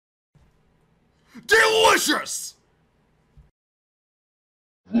Delicious!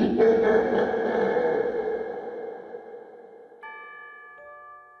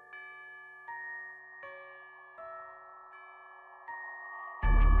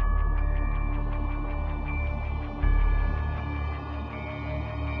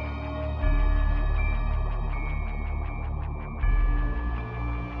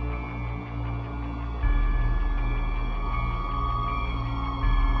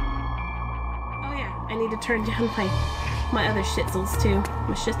 I need to turn down my other shizzles too.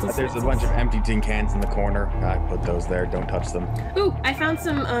 My shizzles. There's a bunch of empty tin cans in the corner. I put those there. Don't touch them. Ooh, I found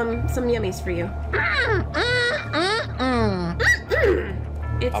some yummies for you.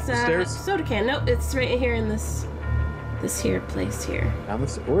 It's upstairs? Soda can. Nope, it's right here in this here place here. Down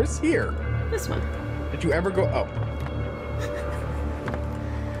this. Where's here? This one. Did you ever go? Oh.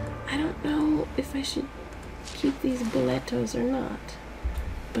 I don't know if I should keep these boletos or not.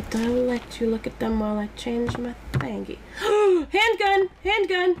 But I will let you look at them while I change my thingy. Handgun!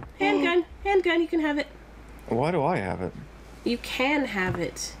 Handgun! Handgun! Handgun! You can have it. Why do I have it? You can have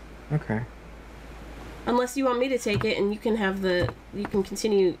it. Okay. Unless you want me to take it and you can have the... You can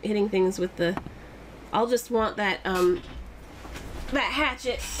continue hitting things with the... I'll just want that, that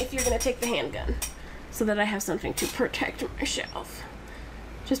hatchet if you're gonna take the handgun. So that I have something to protect myself.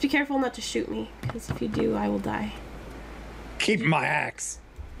 Just be careful not to shoot me, because if you do, I will die. Keep my axe!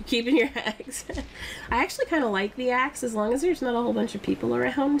 Keeping your axe. I actually kind of like the axe as long as there's not a whole bunch of people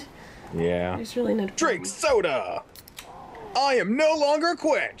around. Yeah. There's really no problem. Drink soda! I am no longer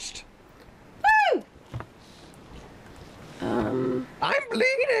quenched! Woo! I'm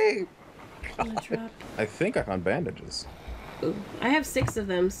bleeding! Drop. I think I found bandages. Ooh, I have 6 of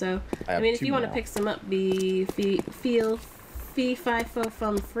them, so I mean, if you want to pick some up, feel fi fo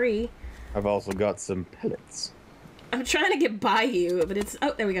fum free. I've also got some pellets. I'm trying to get by you, but it's...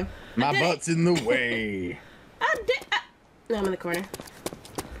 Oh, there we go. My butt's in the way. No, I'm in the corner.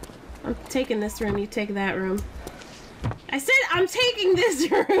 I'm taking this room, you take that room. I said I'm taking this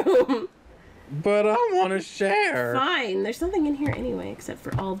room! But I want to share. Fine, there's nothing in here anyway, except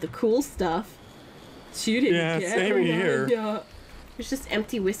for all the cool stuff. You didn't Yeah, get same here. There's just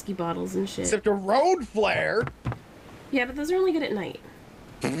empty whiskey bottles and shit. Except a road flare. Yeah, but those are only good at night.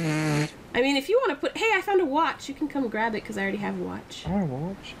 I mean, if you want to put... Hey, I found a watch. You can come grab it, because I already have a watch. I want a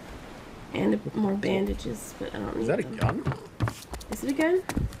watch. And more bandages, but I don't need them. Is that a gun? Is it a gun?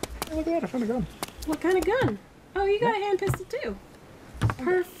 Oh, look at that, I found a gun. What kind of gun? Oh, you got a hand pistol, too.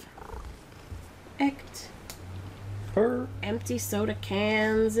 Perfect. Empty soda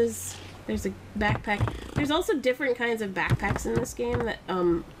cans is... There's a backpack. There's also different kinds of backpacks in this game that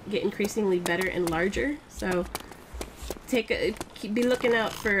get increasingly better and larger, so... be looking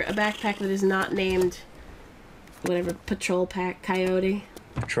out for a backpack that is not named whatever, patrol pack coyote.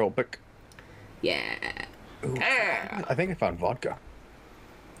 Patrol pick. Yeah. Ooh, I think I found vodka.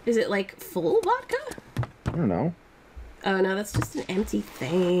 Is it like full vodka? I don't know. Oh no, that's just an empty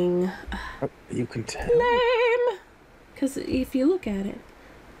thing. Oh, you can tell. Lame. Because if you look at it,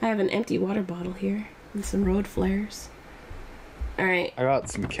 I have an empty water bottle here and some road flares. All right. I got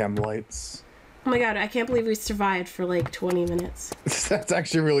some chem lights. Oh my god, I can't believe we survived for like 20 minutes. That's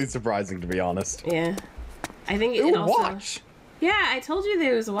actually really surprising, to be honest. Yeah. I think it also... watch! Yeah, I told you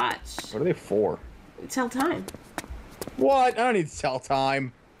there was a watch. What are they for? Tell time. What? I don't need to tell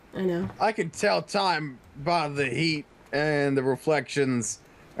time. I know. I can tell time by the heat and the reflections.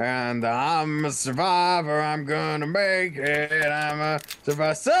 And I'm a survivor, I'm gonna make it, I'm a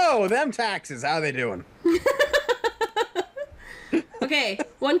survivor. So, them taxes, how they doing? Okay,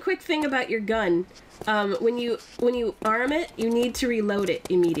 one quick thing about your gun. When you arm it, you need to reload it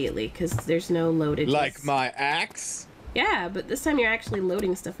immediately because there's no loaded. Like my axe? Yeah, but this time you're actually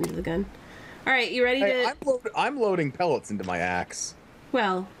loading stuff into the gun. All right, you ready to? I'm loading pellets into my axe.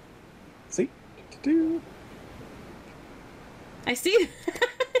 Well. See? I see.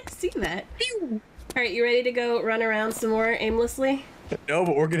 I see that. All right, you ready to go run around some more aimlessly? No,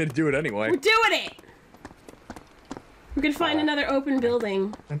 but we're gonna do it anyway. We're doing it. We're gonna find another open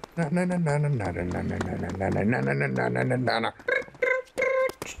building.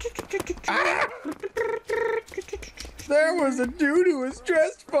 There was a dude who was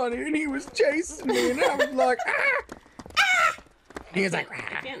dressed funny and he was chasing me and I was like, He was like,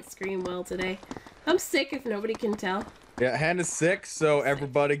 I can't scream well today. I'm sick if nobody can tell. Yeah, Hannah's sick, so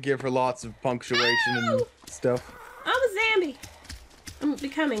everybody give her lots of punctuation and stuff. I'm a zombie. I'm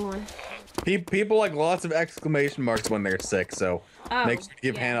becoming one. People like lots of exclamation marks when they're sick, so make sure to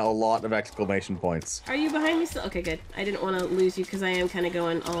give Hannah a lot of exclamation points. Are you behind me still? Okay, good. I didn't want to lose you because I am kind of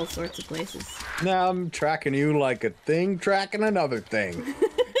going all sorts of places. Now I'm tracking you like a thing tracking another thing.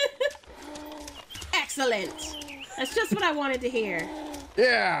 Excellent. That's just what I wanted to hear.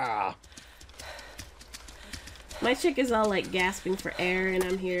 Yeah. My chick is all like gasping for air, and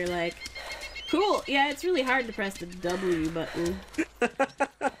I'm here like, cool. Yeah, it's really hard to press the W button.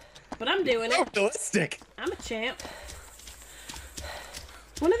 But I'm doing So it. realistic. I'm a champ.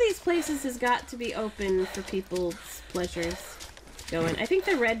 One of these places has got to be open for people's pleasures. Going. I think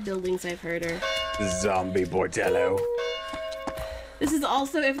the red buildings I've heard are... Zombie bordello. This is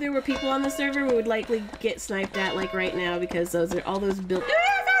also, if there were people on the server, we would likely get sniped at like right now, because those are all those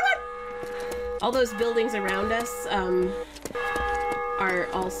all those buildings around us are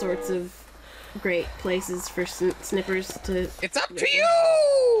all sorts of great places for snippers to... It's up to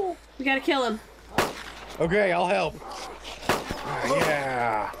you! We gotta kill him. Okay, I'll help.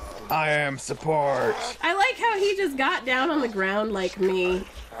 Yeah, I am support. I like how he just got down on the ground like me.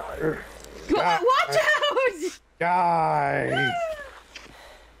 Watch out! Guys.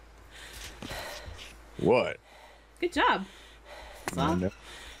 What? Good job. Saw? No.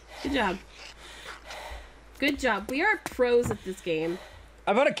 Good job. Good job. We are pros at this game.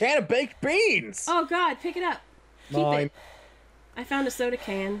 I've got a can of baked beans. Oh god, pick it up. Keep Mine. it. I found a soda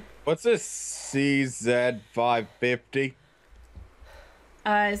can. What's this CZ550?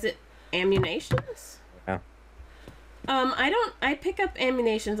 Is it ammunitions? Yeah. I pick up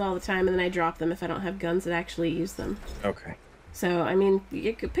ammunitions all the time and then I drop them if I don't have guns that actually use them. Okay. So, I mean,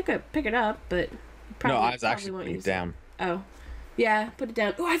 you could pick it up, but you probably, No, I was actually won't putting it use down. Oh. Yeah, put it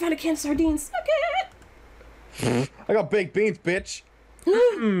down. Oh, I found a can of sardines. Suck it! I got baked beans, bitch.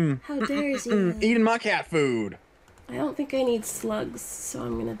 How dares you? Eating my cat food. I don't think I need slugs, so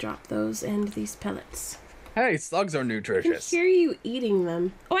I'm gonna drop those and these pellets. Hey, slugs are I can nutritious. hear you eating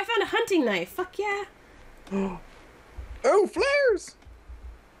them. Oh, I found a hunting knife. Fuck yeah. Oh, flares!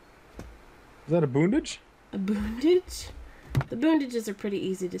 Is that a boondage? A boondage? The boondages are pretty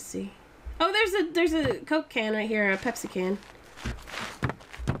easy to see. Oh, there's a Coke can right here, a Pepsi can.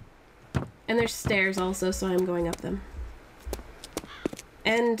 And there's stairs also, so I'm going up them.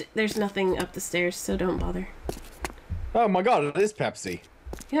 And there's nothing up the stairs, so don't bother. Oh my god, it is Pepsi.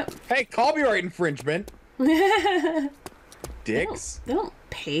 Yep. Hey, copyright infringement. they Dicks. don't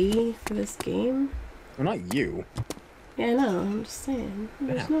pay for this game. Well, not you. Yeah, I know, I'm just saying.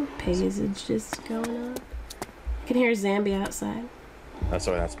 There's no paysage just going on. I can hear Zambi outside. Oh,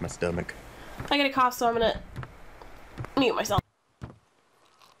 sorry, that's my stomach. I get a cough, so I'm gonna mute myself.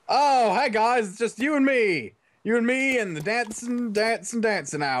 Oh, hey guys, it's just you and me. You and me and the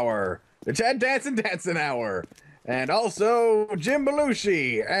dancing hour. The Chad dancing hour. And also Jim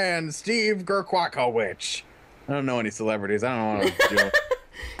Belushi and Steve Gerkwakowicz. I don't know any celebrities. I don't know what I'm doing.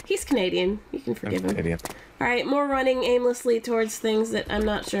 He's Canadian. You can forgive him. Canadian. Alright, more running aimlessly towards things that I'm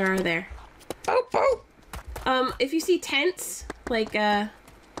not sure are there. Oh, oh. If you see tents, like, oh,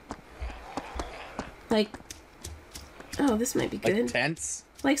 this might be good. Like tents?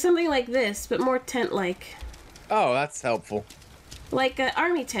 Like something like this, but more tent-like. Oh, that's helpful. Like,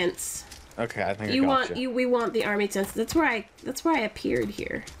 army tents. Okay, I think We I gotcha. want the army tents. That's where I appeared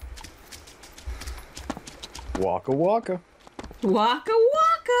here. Waka waka. Waka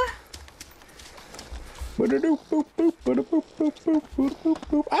waka! I'm bleeding.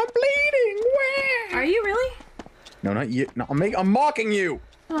 Where? Are you really? No, not you. No, I'm mocking you.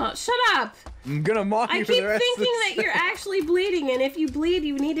 Oh, shut up! I'm gonna mock I you keep for the rest thinking of that you're actually bleeding, and if you bleed,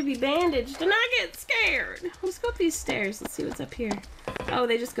 you need to be bandaged, and I get scared. Let's go up these stairs. Let's see what's up here. Oh,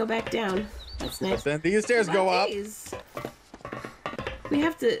 they just go back down. That's nice. Then these stairs What go about up. these? We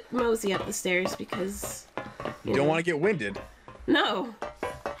have to mosey up the stairs because... You don't want to get winded. No.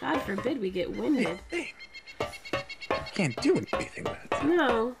 God forbid we get winded. Can't do anything with it.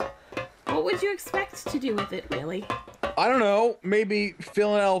 No. What would you expect to do with it, really? I don't know. Maybe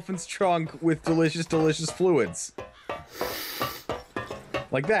fill an elephant's trunk with delicious, delicious fluids.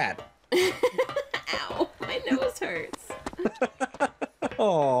 Like that. Ow, my nose hurts.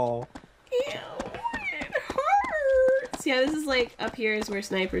 Oh. Ew, it hurts. Yeah, this is like up here is where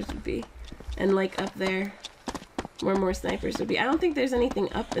snipers would be. And like up there where more snipers would be. I don't think there's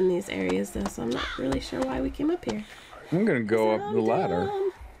anything up in these areas though, so I'm not really sure why we came up here. I'm gonna go up the ladder.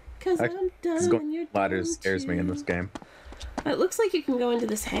 Cause I'm dumb and you're Ladder dumb scares me in too. this game. It looks like you can go into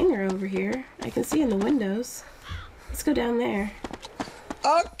this hangar over here. I can see in the windows. Let's go down there.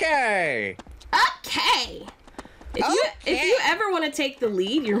 Okay. Okay. If you ever want to take the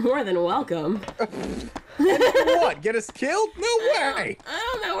lead, you're more than welcome. What? Get us killed? No way. I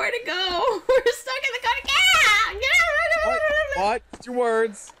don't know where to go. We're stuck in the car. Yeah. What? What's your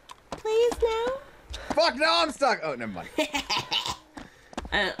words? Please no. Fuck no, I'm stuck. Oh, never mind.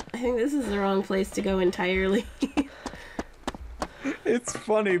 I think this is the wrong place to go entirely. It's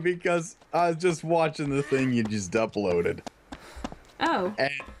funny because I was just watching the thing you just uploaded. Oh.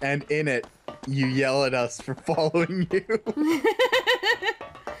 And in it, you yell at us for following you.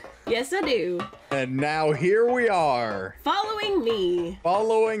 Yes, I do. And now here we are. Following me.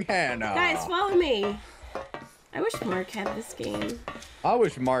 Following Hannah. Guys, follow me. I wish Mark had this game. I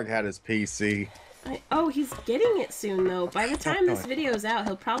wish Mark had his PC. Oh, he's getting it soon, though. By the time this video's out,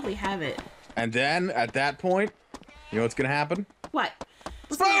 he'll probably have it. And then, at that point, you know what's gonna happen? What?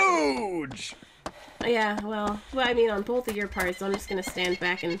 Spooge! Yeah, well, I mean, on both of your parts, I'm just gonna stand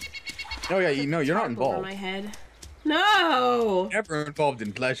back and... Oh yeah, you're not over involved. my head. No! You're never involved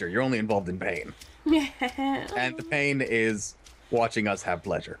in pleasure. You're only involved in pain. Yeah. And the pain is watching us have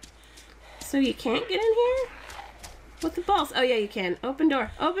pleasure. So you can't get in here? What the balls? Oh yeah, you can. Open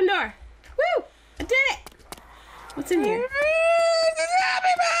door. Open door. Woo! I did it! What's in here?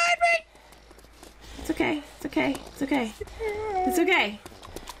 It's okay. It's okay. It's okay. It's okay.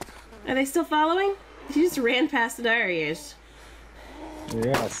 Are they still following? You just ran past the diaries.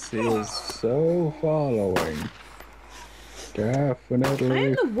 Yes, he is so following. Definitely. I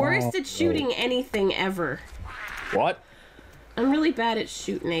am the worst at shooting anything ever. What? I'm really bad at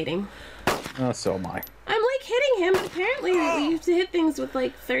shooting. Oh, so am I. I'm like hitting him, but apparently we used to hit things with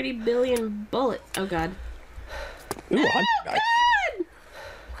like 30 billion bullets. Oh god. Ooh, Oh god!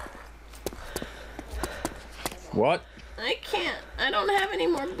 What? I can't. I don't have any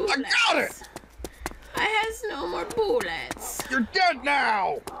more bullets. I got it! I has no more bullets. You're dead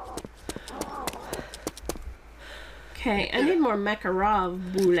now! Okay, I need more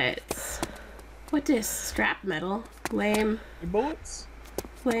Makarov bullets. What is scrap metal? Lame. Bullets?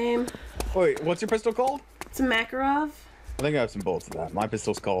 Lame. Wait, what's your pistol called? It's a Makarov. I think I have some bullets of that. My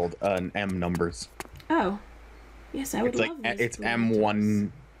pistol's called an M numbers. Oh. Yes, I would It's like love these it's bullets.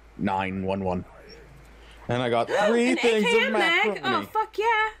 M1911. And I got three An things AKM of mag? macaroni. Oh, fuck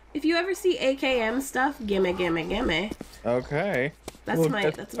yeah. If you ever see AKM stuff, gimme, gimme, gimme. Okay. That's Look my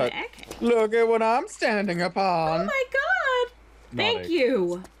at AK. that. Look at what I'm standing Oh upon. my god! Thank Naughty.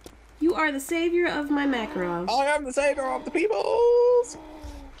 you. You are the savior of my Makarovs. I am the savior of the peoples.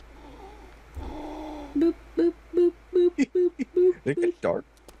 Boop, boop, boop, boop, boop, boop. Did it get dark?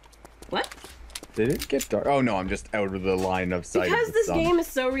 What? Did it get dark? Oh no, I'm just out of the line of sight. Because of the this sun. game is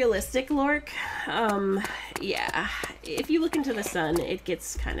so realistic, Lorhk, yeah. If you look into the sun, it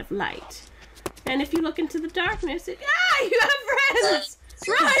gets kind of light. And if you look into the darkness, you have friends!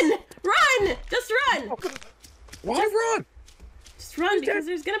 Run! Run! Just run! Why run? Just run, because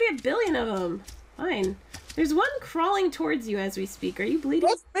there's gonna be a billion of them. Fine. There's one crawling towards you as we speak. Are you bleeding?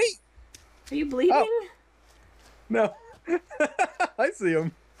 That's me. Are you bleeding? Oh. No. I see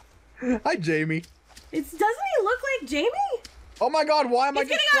him. Hi, Jamie. Doesn't he look like Jamie? Oh my god, why am I He's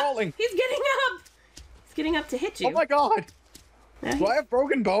just getting crawling? up! He's getting up! He's getting up to hit you. Oh my god. Now Do I have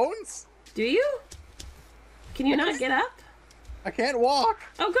broken bones? Do you? Can you not get up? I can't walk.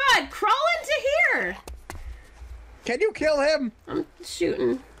 Oh god, crawl into here! Can you kill him? I'm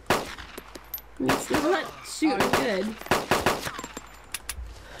shooting. It's not shooting good.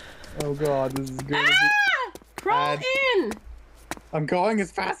 Oh god, this is good. Ah! Crawl Bad. in! I'm going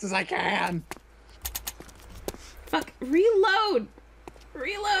as fast as I can. Fuck, reload!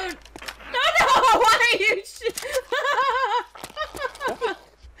 Reload! No, why are you Oh,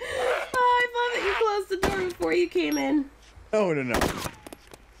 I thought that you closed the door before you came in. Oh, no.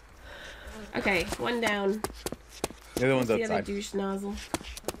 Okay, one down. The other one's The other outside. douche nozzle.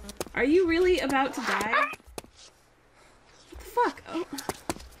 Are you really about to die? What the fuck? Oh.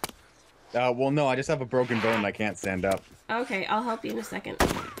 Well, no, I just have a broken bone and I can't stand up. Okay, I'll help you in a second.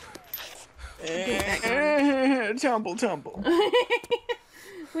 Tumble.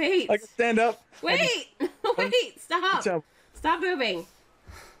 Wait. I can stand up. Wait! Wait! Stop! Tumble. Stop moving!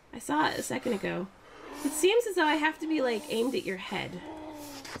 I saw it a second ago. It seems as though I have to be, like, aimed at your head.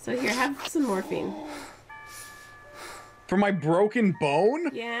 So here, have some morphine. For my broken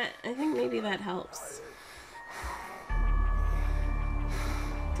bone? Yeah, I think maybe that helps.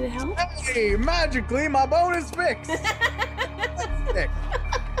 Did it help? Hey, magically, my bone is fixed. That's sick.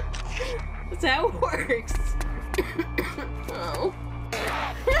 That's how it works. Oh.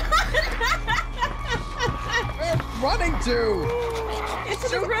 Where's running to? Into the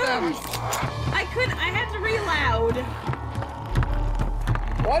Shoot them. rooms! I had to reload.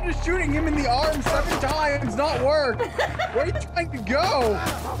 Why does shooting him in the arm 7 times not work? Where are you trying to go?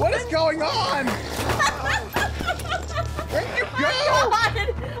 What is going on?